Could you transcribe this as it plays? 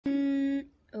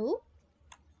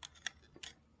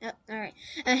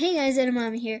Hey guys,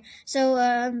 Edamame here. So,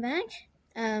 I'm back.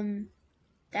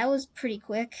 That was pretty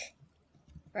quick,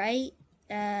 right?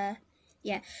 Yeah.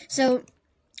 So,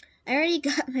 I already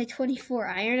got my 24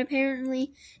 iron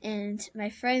apparently, and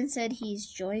my friend said he's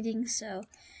joining, so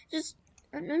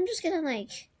I'm just gonna,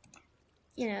 like,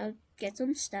 get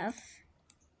some stuff,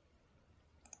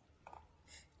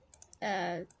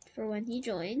 for when he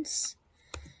joins.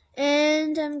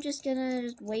 And I'm just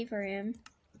gonna wait for him.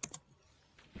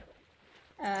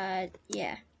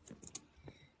 Yeah.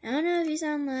 I don't know if he's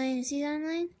online. Is he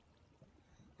online?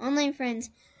 Online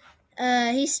friends.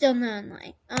 He's still not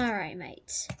online. Alright,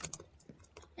 mates.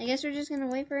 I guess we're just gonna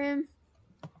wait for him.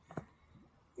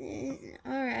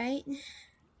 Alright.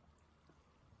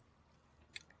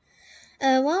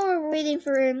 While we're waiting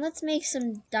for him, let's make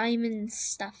some diamond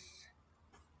stuff.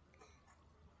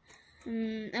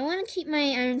 I want to keep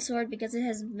my iron sword because it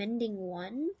has mending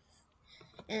 1.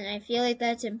 And I feel like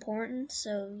that's important,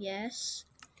 so yes.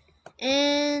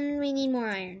 And we need more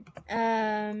iron.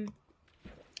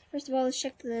 First of all, let's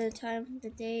check the time of the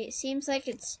day. It seems like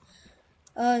it's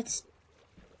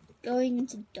going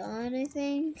into dawn, I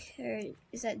think. Or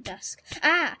is that dusk?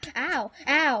 Ah! Ow!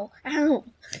 Ow! Ow!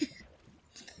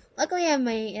 Luckily I have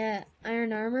my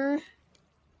iron armor.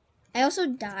 I also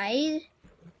died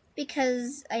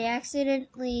because I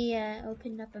accidentally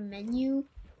opened up a menu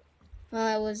while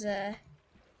I was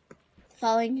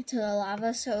falling into the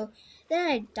lava, so then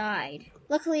I died.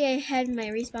 Luckily I had my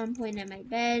respawn point at my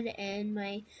bed and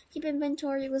my keep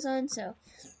inventory was on, so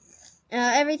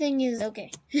everything is okay.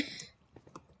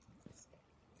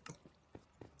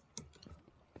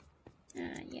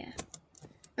 Yeah.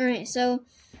 Alright, so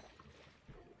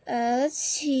let's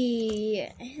see.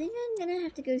 I think I'm gonna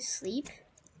have to go sleep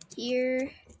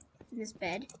here in this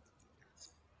bed.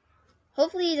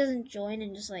 Hopefully he doesn't join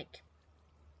and just like...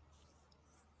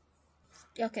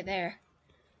 Okay, there.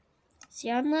 Is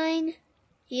he online?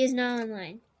 He is not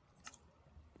online.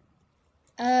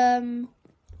 I'm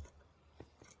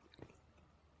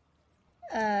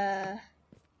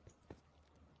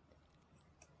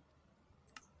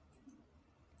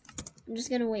just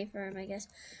gonna wait for him, I guess.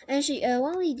 Actually,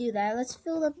 while we do that, let's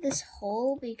fill up this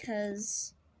hole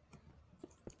because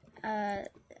I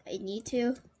need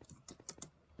to.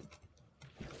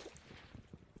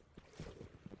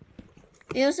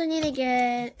 We also need to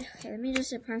get, okay, let me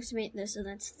just approximate this. So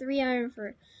that's 3 iron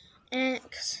for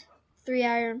axe, 3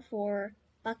 iron for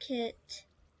bucket,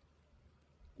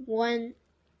 1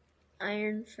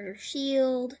 iron for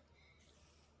shield.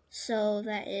 So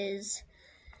that is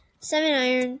 7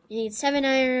 iron. You need 7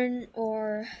 iron,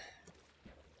 or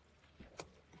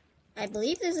I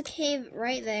believe there's a cave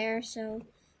right there, so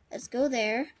let's go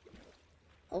there.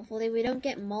 Hopefully we don't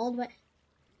get mauled by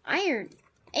iron.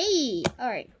 Hey!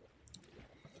 Alright.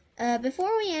 Before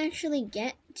we actually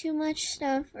get too much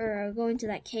stuff, or go into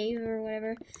that cave or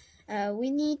whatever,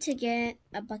 we need to get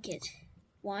a bucket.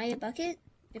 Why a bucket?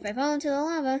 If I fall into the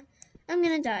lava, I'm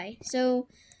gonna die. So,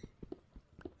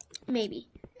 maybe.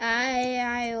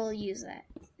 I'll use that.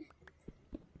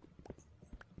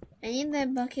 I need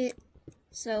that bucket.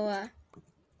 So,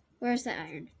 where's the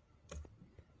iron?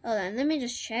 Hold on, let me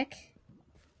just check.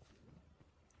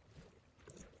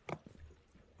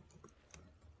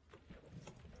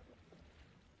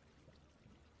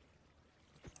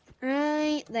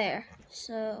 Right there.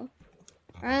 So,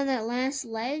 around that last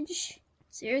ledge?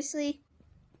 Seriously?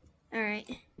 Alright.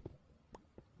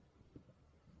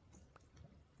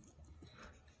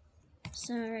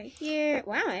 So, right here.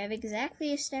 Wow, I have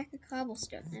exactly a stack of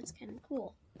cobblestone. That's kind of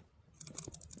cool.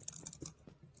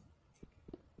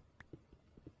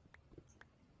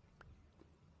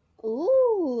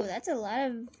 Ooh, that's a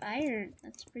lot of iron.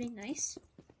 That's pretty nice.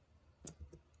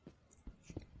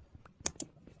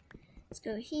 Let's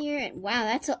go here. And wow,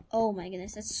 that's a... Oh my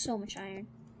goodness, that's so much iron.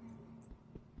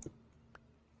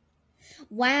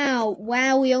 Wow,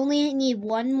 we only need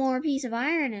 1 more piece of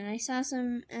iron, and I saw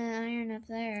some iron up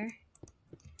there.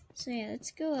 So yeah,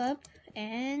 let's go up,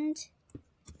 and...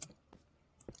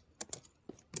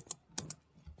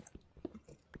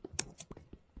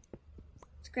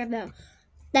 Let's grab that.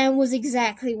 That was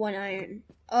exactly 1 iron.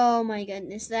 Oh my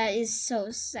goodness, that is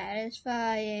so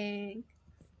satisfying.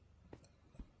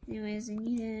 Anyways, I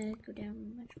need to go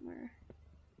down much more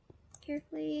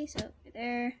carefully. So, right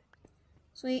there.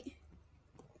 Sweet.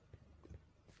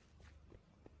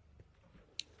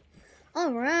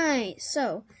 Alright,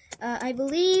 so, I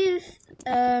believe,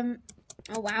 oh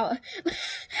wow,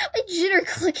 my jitter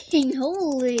clicking,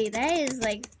 holy, that is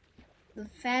like the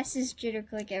fastest jitter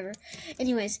click ever.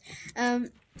 Anyways, gonna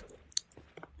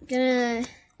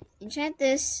enchant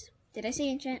this. Did I say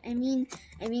enchant? I mean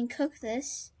cook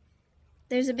this.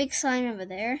 there's a big slime over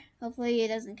there. Hopefully it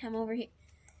doesn't come over here.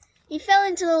 He fell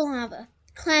into the lava.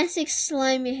 Classic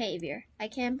slime behavior. I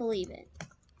can't believe it.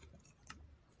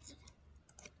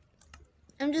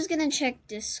 I'm just gonna check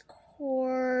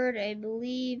Discord. I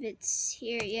believe it's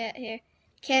here. Yeah, here.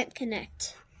 Can't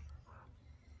connect.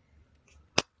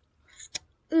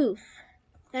 Oof.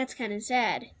 That's kind of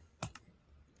sad.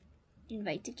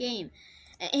 Invite to game.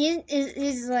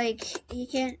 He's like, he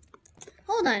can't.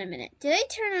 Hold on a minute. Did I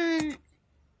turn on?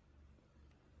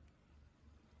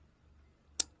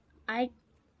 I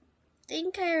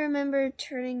think I remember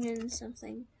turning in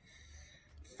something.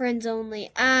 Friends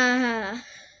only. Ah.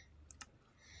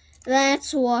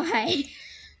 That's why.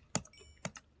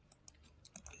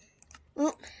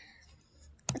 Well,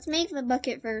 let's make the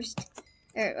bucket first.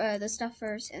 Or the stuff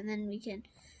first, and then we can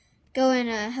go and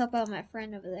help out my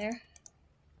friend over there.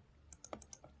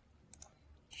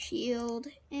 Shield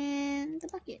and the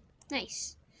bucket.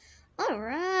 Nice.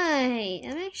 Alright.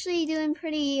 I'm actually doing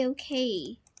pretty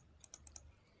okay.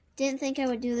 Didn't think I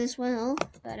would do this well,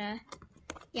 but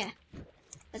yeah.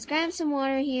 Let's grab some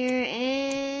water here,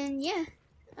 and yeah.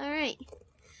 Alright.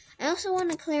 I also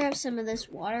want to clear up some of this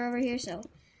water over here, so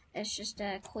let's just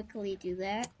quickly do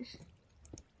that.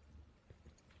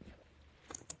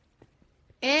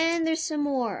 And there's some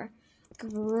more.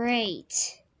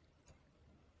 Great.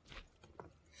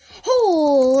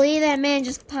 Holy, that man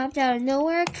just popped out of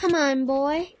nowhere. Come on,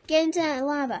 boy. Get into that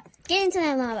lava. Get into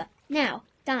that lava. Now.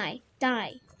 Die.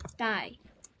 Die. Die.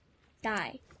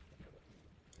 Die.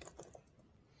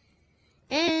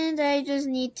 And I just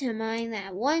need to mine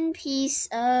that one piece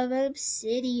of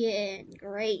obsidian.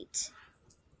 Great.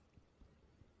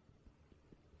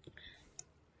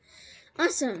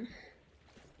 Awesome.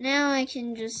 Now I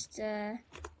can just,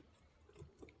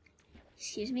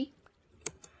 excuse me.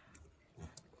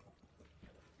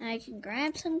 I can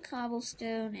grab some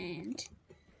cobblestone and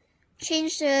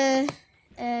change the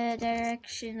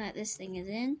direction that this thing is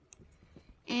in.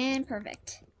 And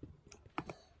perfect.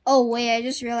 Oh, wait, I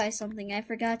just realized something. I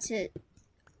forgot to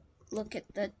look at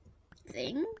the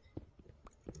thing.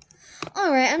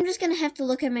 Alright, I'm just going to have to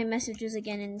look at my messages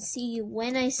again and see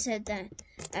when I said that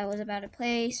I was about to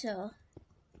play, so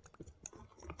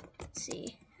let's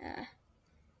see.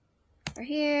 We're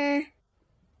here.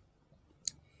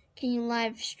 Can you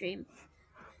live stream?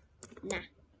 Nah.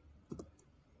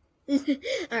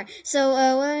 Alright, so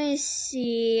let me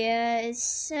see. It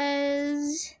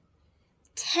says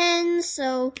 10,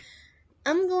 so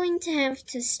I'm going to have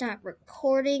to stop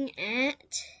recording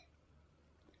at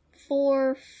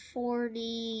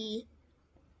 4:40.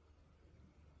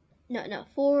 No,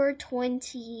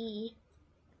 4:24.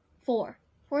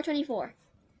 4:24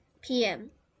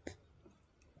 p.m.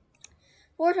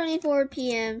 4:24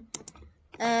 p.m.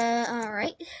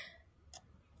 Alright.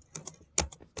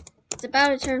 It's about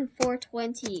to turn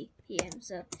 4:20 p.m.,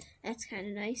 so that's kind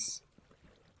of nice.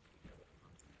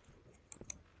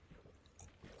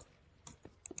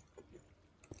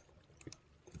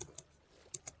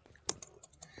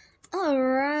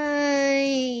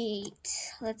 Alright.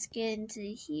 Let's get into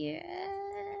here.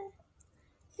 I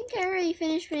think I already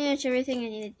finished pretty much everything I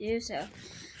need to do, so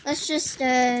let's just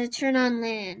turn on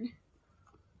LAN.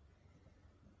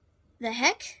 The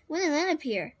heck? When did that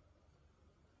appear?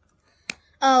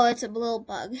 Oh, it's a little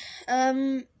bug.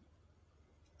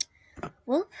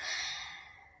 Well,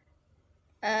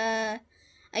 I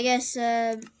guess,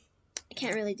 I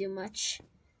can't really do much.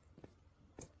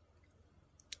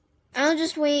 I'll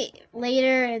just wait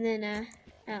later and then,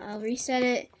 I'll reset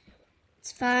it.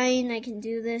 It's fine, I can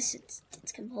do this.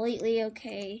 It's completely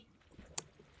okay.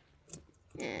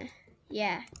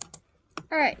 Yeah.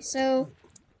 Alright, so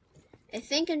I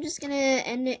think I'm just gonna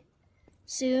end it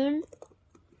soon.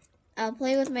 I'll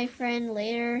play with my friend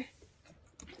later.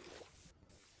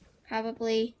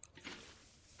 Probably.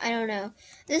 I don't know.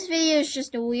 This video is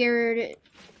just a weird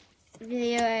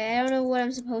video. I don't know what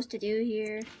I'm supposed to do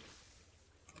here.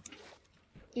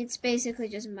 It's basically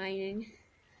just mining.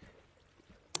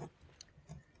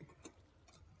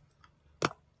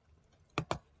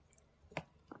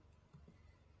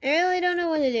 I really don't know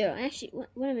what to do. Actually,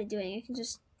 what am I doing? I can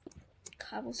just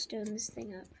cobblestone this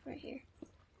thing up right here.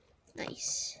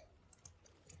 Nice.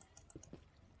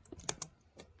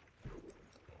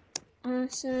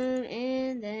 Awesome,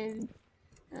 and then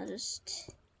I'll just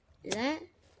do that.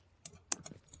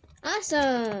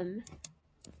 Awesome!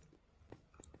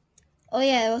 Oh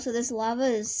yeah, also this lava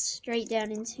is straight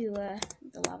down into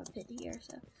the lava pit here,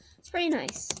 so it's pretty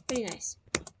nice, pretty nice.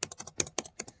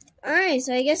 Alright,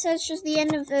 so I guess that's just the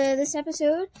end of this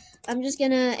episode. I'm just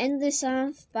gonna end this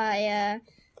off by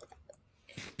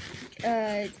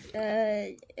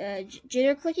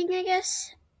jitter clicking, I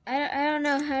guess. I don't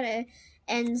know how to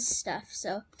end stuff,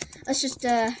 so let's just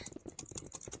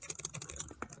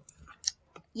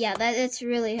yeah, it's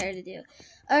really hard to do.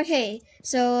 Okay,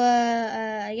 so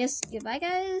I guess goodbye,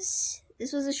 guys.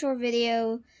 This was a short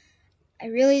video. I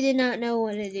really did not know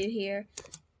what to do here.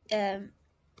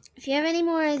 If you have any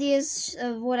more ideas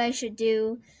of what I should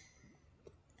do,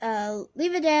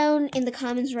 leave it down in the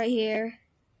comments right here,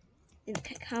 in the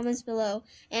comments below,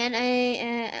 and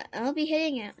I'll be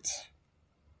heading out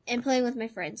and playing with my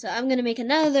friends. So I'm gonna make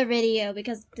another video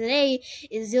because today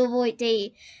is Zilvoid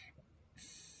Day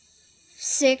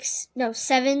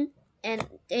 7, and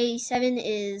Day 7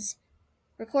 is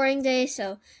recording day.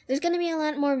 So there's gonna be a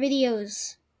lot more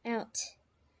videos out.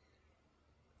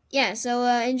 Yeah, so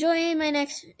enjoy my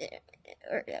next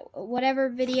or whatever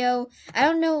video. I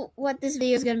don't know what this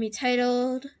video is gonna be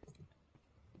titled.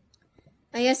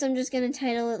 I guess I'm just gonna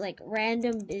title it like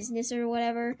random business or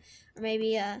whatever, or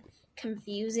maybe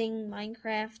confusing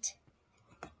Minecraft.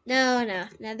 No,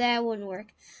 that wouldn't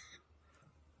work.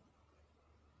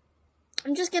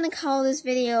 I'm just gonna call this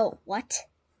video what?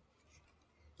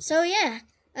 So yeah,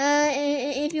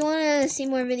 if you want to see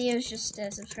more videos, just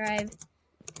subscribe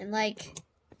and like,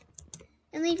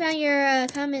 and leave out your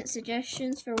comment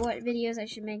suggestions for what videos I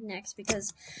should make next,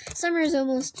 because summer is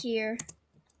almost here.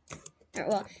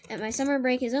 Well, my summer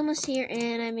break is almost here,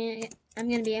 and I'm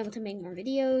gonna be able to make more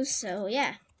videos. So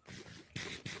yeah,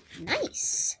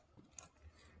 nice.